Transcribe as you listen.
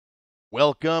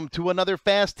Welcome to another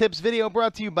Fast Tips video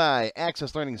brought to you by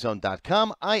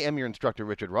AccessLearningZone.com. I am your instructor,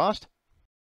 Richard Rost.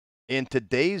 In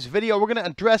today's video, we're going to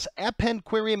address append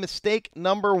query mistake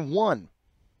number 1.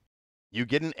 You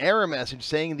get an error message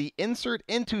saying the insert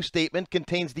into statement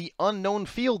contains the unknown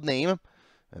field name,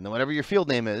 and then whatever your field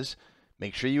name is,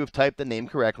 make sure you have typed the name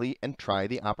correctly and try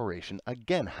the operation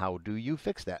again. How do you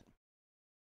fix that?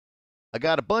 I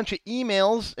got a bunch of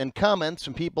emails and comments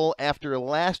from people after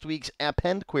last week's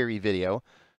append query video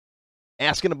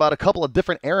asking about a couple of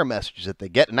different error messages that they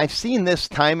get. And I've seen this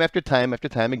time after time after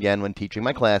time again when teaching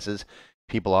my classes.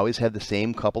 People always have the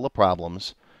same couple of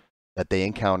problems that they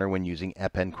encounter when using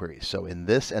append queries. So in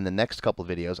this and the next couple of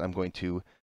videos, I'm going to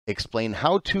explain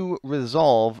how to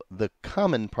resolve the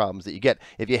common problems that you get.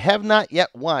 If you have not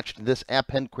yet watched this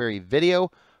append query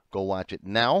video, go watch it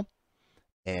now.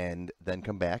 And then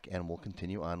come back and we'll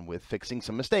continue on with fixing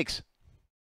some mistakes.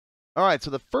 All right, so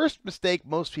the first mistake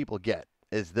most people get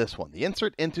is this one, the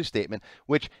insert into statement,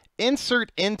 which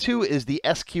insert into is the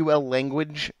SQL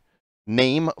language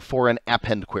name for an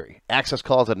append query. Access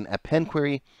calls it an append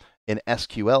query. In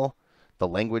SQL, the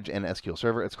language and SQL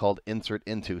server, it's called insert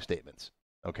into statements.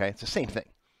 Okay, it's the same thing.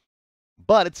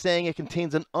 But it's saying it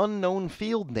contains an unknown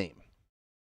field name.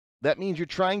 That means you're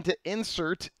trying to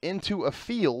insert into a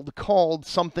field called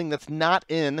something that's not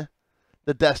in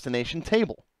the destination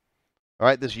table. All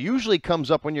right, this usually comes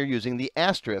up when you're using the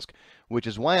asterisk, which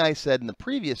is why I said in the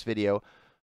previous video,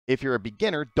 if you're a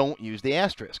beginner, don't use the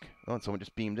asterisk. Oh, and someone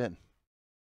just beamed in.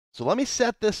 So let me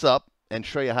set this up and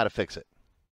show you how to fix it.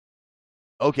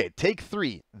 Okay, take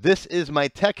 3. This is my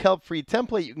Tech Help free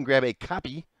template. You can grab a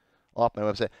copy off my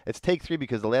website. It's take 3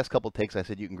 because the last couple of takes I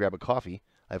said you can grab a coffee.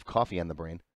 I have coffee on the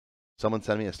brain. Someone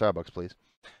send me a Starbucks, please.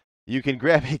 You can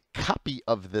grab a copy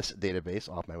of this database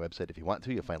off my website if you want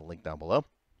to. You'll find a link down below.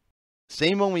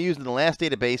 Same one we used in the last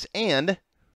database, and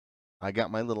I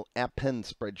got my little append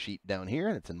spreadsheet down here,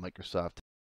 and it's in Microsoft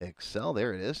Excel.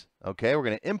 There it is. Okay, we're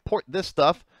going to import this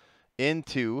stuff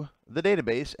into the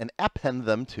database and append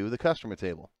them to the customer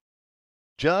table,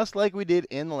 just like we did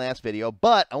in the last video.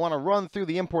 But I want to run through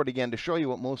the import again to show you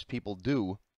what most people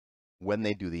do when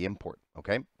they do the import,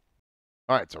 okay?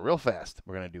 All right, so real fast,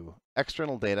 we're going to do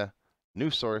external data, new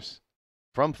source,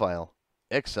 from file,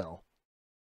 Excel.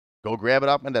 Go grab it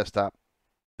off my desktop.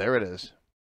 There it is.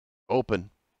 Open.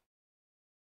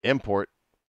 Import.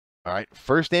 All right,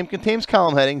 first name contains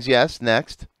column headings. Yes,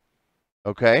 next.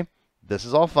 Okay, this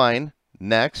is all fine.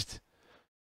 Next.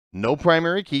 No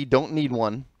primary key, don't need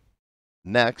one.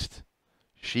 Next.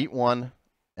 Sheet 1,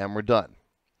 and we're done.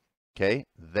 Okay,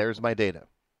 there's my data.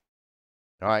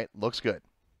 All right, looks good.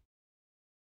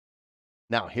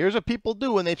 Now, here's what people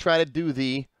do when they try to do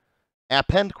the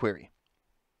append query.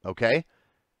 Okay,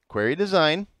 query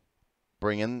design,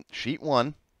 bring in sheet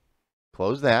 1,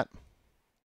 close that.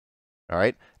 All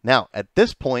right, now at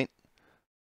this point,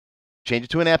 change it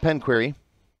to an append query,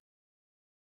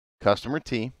 customer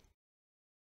T.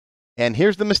 And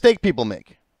here's the mistake people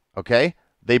make. Okay,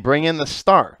 they bring in the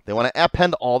star. They want to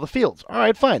append all the fields. All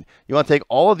right, fine. You want to take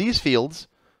all of these fields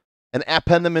and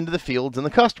append them into the fields in the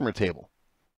customer table.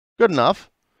 Good enough.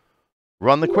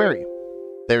 Run the query.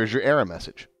 There's your error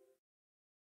message.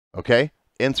 Okay,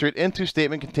 insert into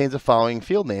statement contains the following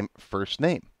field name, first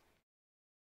name.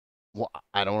 Well,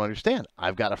 I don't understand.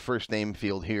 I've got a first name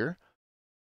field here.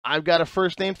 I've got a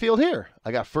first name field here.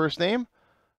 I got first name.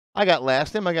 I got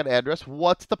last name. I got address.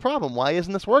 What's the problem? Why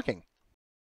isn't this working?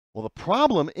 Well, the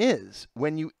problem is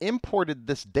when you imported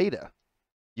this data,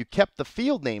 you kept the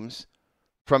field names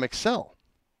from Excel,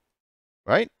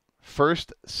 right?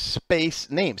 First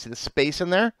space name. See the space in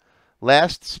there?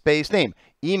 Last space name.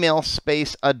 Email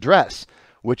space address,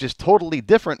 which is totally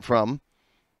different from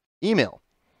email.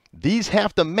 These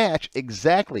have to match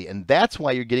exactly, and that's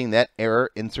why you're getting that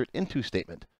error insert into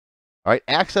statement. All right,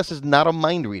 Access is not a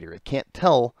mind reader. It can't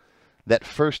tell that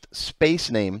first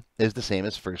space name is the same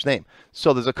as first name.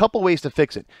 So there's a couple ways to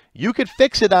fix it. You could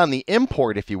fix it on the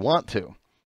import if you want to.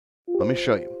 Let me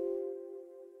show you.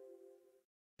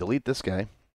 Delete this guy.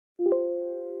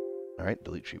 All right,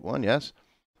 delete sheet 1, yes.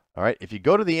 All right, if you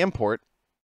go to the import,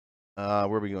 where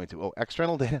are we going to? Oh,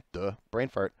 external data, duh, brain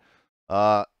fart.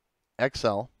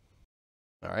 Excel.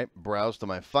 All right, browse to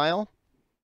my file.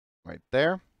 Right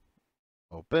there.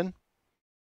 Open.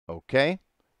 Okay.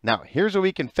 Now, here's where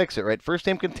we can fix it, right? First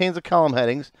name contains the column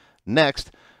headings. Next,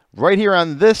 right here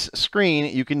on this screen,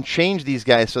 you can change these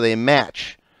guys so they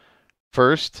match.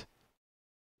 First,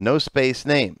 no space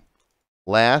name.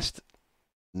 Last,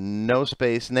 no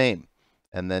space name.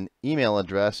 And then email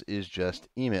address is just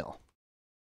email.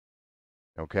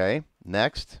 Okay,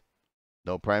 next.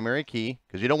 No primary key,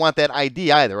 because you don't want that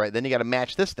ID either, right? Then you got to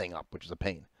match this thing up, which is a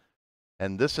pain.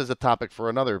 And this is a topic for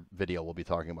another video we'll be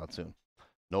talking about soon.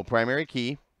 No primary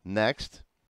key. Next.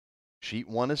 Sheet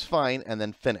 1 is fine, and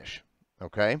then finish.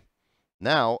 Okay?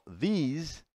 Now,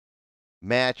 these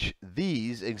match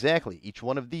these exactly. Each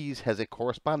one of these has a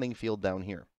corresponding field down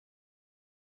here.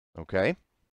 Okay?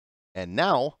 And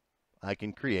now, I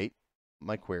can create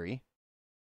my query.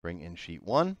 Bring in sheet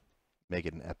 1. Make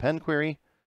it an append query.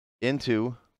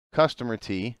 Into customer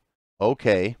T.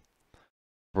 OK.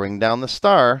 Bring down the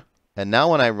star. And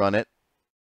now when I run it,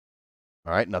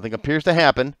 all right, nothing appears to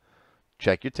happen.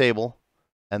 Check your table.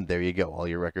 And there you go. All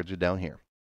your records are down here.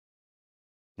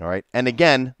 All right. And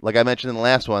again, like I mentioned in the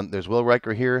last one, there's Will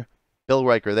Riker here, Bill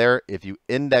Riker there. If you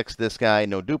index this guy,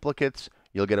 no duplicates,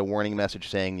 you'll get a warning message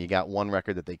saying you got one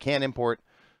record that they can't import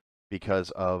because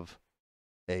of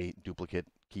a duplicate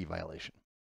key violation.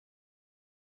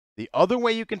 The other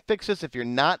way you can fix this if you're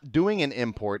not doing an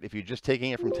import, if you're just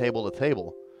taking it from table to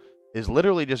table, is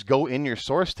literally just go in your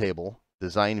source table,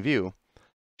 design view,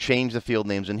 change the field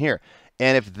names in here.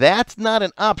 And if that's not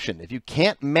an option, if you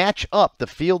can't match up the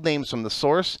field names from the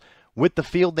source with the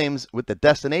field names with the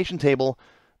destination table,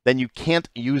 then you can't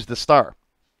use the star.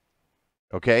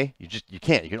 Okay? You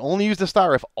can't. You can only use the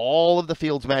star if all of the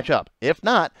fields match up. If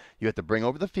not, you have to bring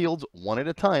over the fields one at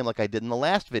a time like I did in the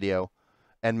last video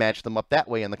and match them up that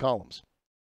way in the columns.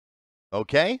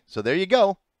 Okay? So there you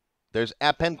go. There's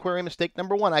append query mistake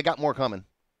number 1. I got more coming.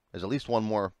 There's at least one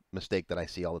more mistake that I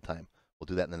see all the time. We'll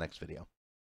do that in the next video.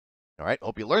 All right,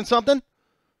 hope you learned something.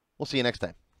 We'll see you next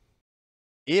time.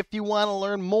 If you want to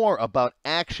learn more about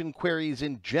action queries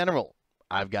in general,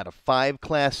 I've got a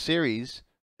 5-class series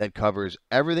that covers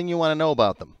everything you want to know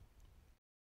about them.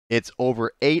 It's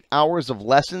over 8 hours of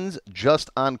lessons just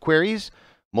on queries,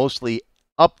 mostly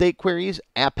update queries,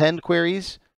 append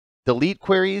queries, delete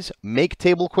queries, make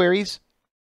table queries.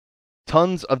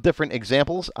 Tons of different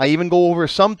examples. I even go over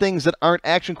some things that aren't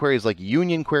action queries, like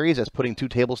union queries, that's putting two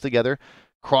tables together.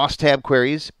 Crosstab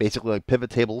queries, basically like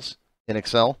pivot tables in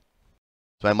Excel.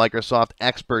 So my Microsoft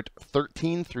Expert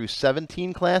 13 through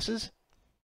 17 classes.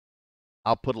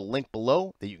 I'll put a link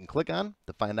below that you can click on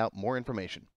to find out more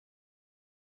information.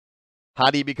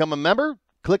 How do you become a member?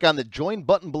 Click on the Join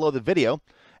button below the video.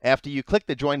 After you click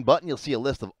the Join button, you'll see a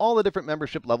list of all the different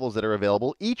membership levels that are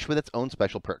available, each with its own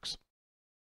special perks.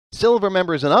 Silver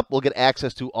members and up will get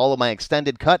access to all of my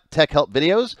extended cut tech help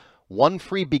videos, one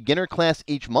free beginner class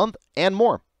each month, and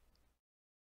more.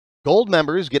 Gold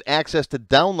members get access to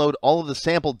download all of the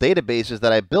sample databases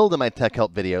that I build in my tech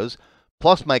help videos,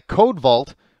 plus my code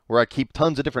vault, where I keep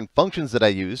tons of different functions that I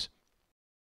use.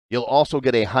 You'll also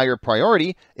get a higher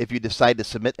priority if you decide to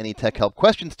submit any tech help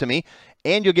questions to me,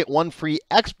 and you'll get one free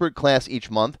expert class each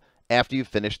month after you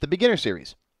finish the beginner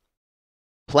series.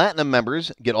 Platinum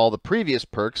members get all the previous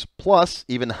perks, plus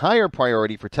even higher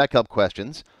priority for tech help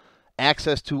questions,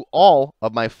 access to all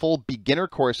of my full beginner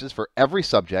courses for every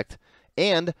subject,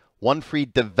 and one free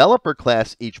developer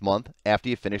class each month after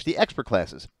you finish the expert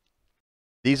classes.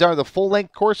 These are the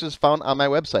full-length courses found on my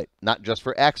website, not just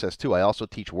for Access too. I also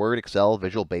teach Word, Excel,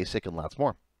 Visual Basic, and lots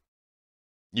more.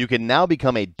 You can now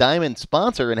become a Diamond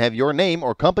sponsor and have your name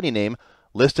or company name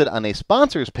listed on a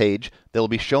sponsors page that will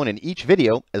be shown in each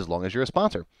video as long as you're a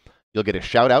sponsor. You'll get a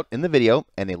shout out in the video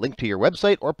and a link to your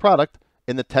website or product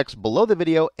in the text below the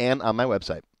video and on my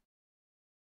website.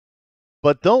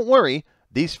 But don't worry,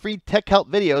 these free tech help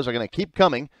videos are going to keep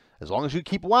coming. As long as you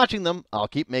keep watching them, I'll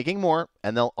keep making more,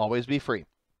 and they'll always be free.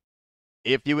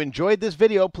 If you enjoyed this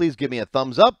video, please give me a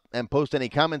thumbs up and post any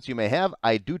comments you may have.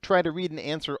 I do try to read and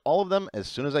answer all of them as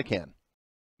soon as I can.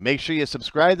 Make sure you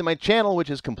subscribe to my channel,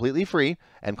 which is completely free,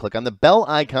 and click on the bell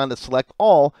icon to select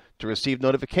all to receive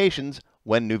notifications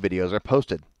when new videos are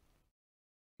posted.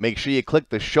 Make sure you click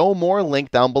the Show More link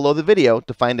down below the video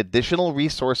to find additional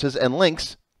resources and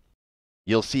links.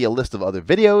 You'll see a list of other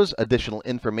videos, additional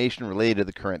information related to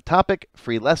the current topic,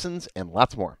 free lessons, and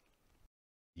lots more.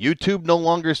 YouTube no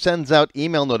longer sends out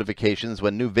email notifications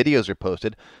when new videos are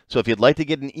posted, so if you'd like to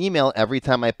get an email every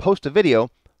time I post a video,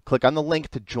 click on the link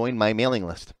to join my mailing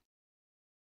list.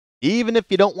 Even if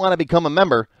you don't want to become a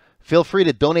member, feel free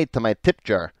to donate to my tip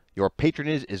jar. Your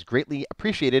patronage is greatly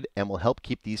appreciated and will help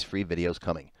keep these free videos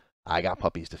coming. I got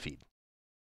puppies to feed.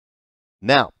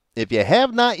 Now, if you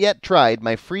have not yet tried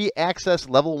my free Access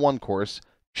Level 1 course,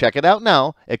 check it out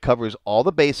now. It covers all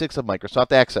the basics of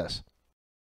Microsoft Access.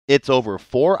 It's over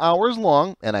 4 hours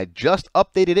long, and I just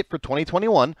updated it for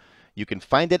 2021. You can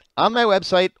find it on my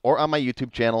website or on my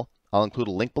YouTube channel. I'll include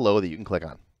a link below that you can click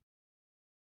on.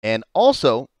 And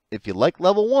also, if you like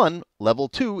Level 1, Level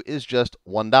 2 is just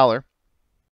 $1.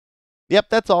 Yep,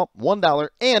 that's all, $1,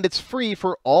 and it's free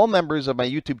for all members of my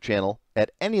YouTube channel at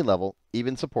any level,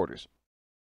 even supporters.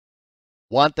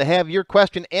 Want to have your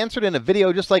question answered in a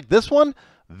video just like this one?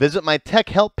 Visit my tech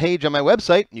help page on my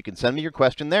website. You can send me your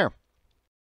question there.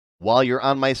 While you're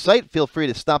on my site, feel free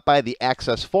to stop by the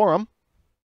Access Forum.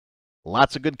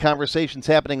 Lots of good conversations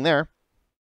happening there.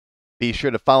 Be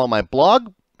sure to follow my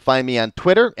blog, find me on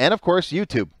Twitter, and of course,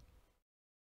 YouTube.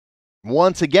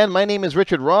 Once again, my name is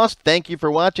Richard Ross. Thank you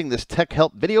for watching this tech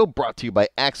help video brought to you by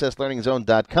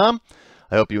accesslearningzone.com.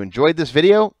 I hope you enjoyed this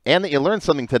video and that you learned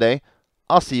something today.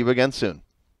 I'll see you again soon.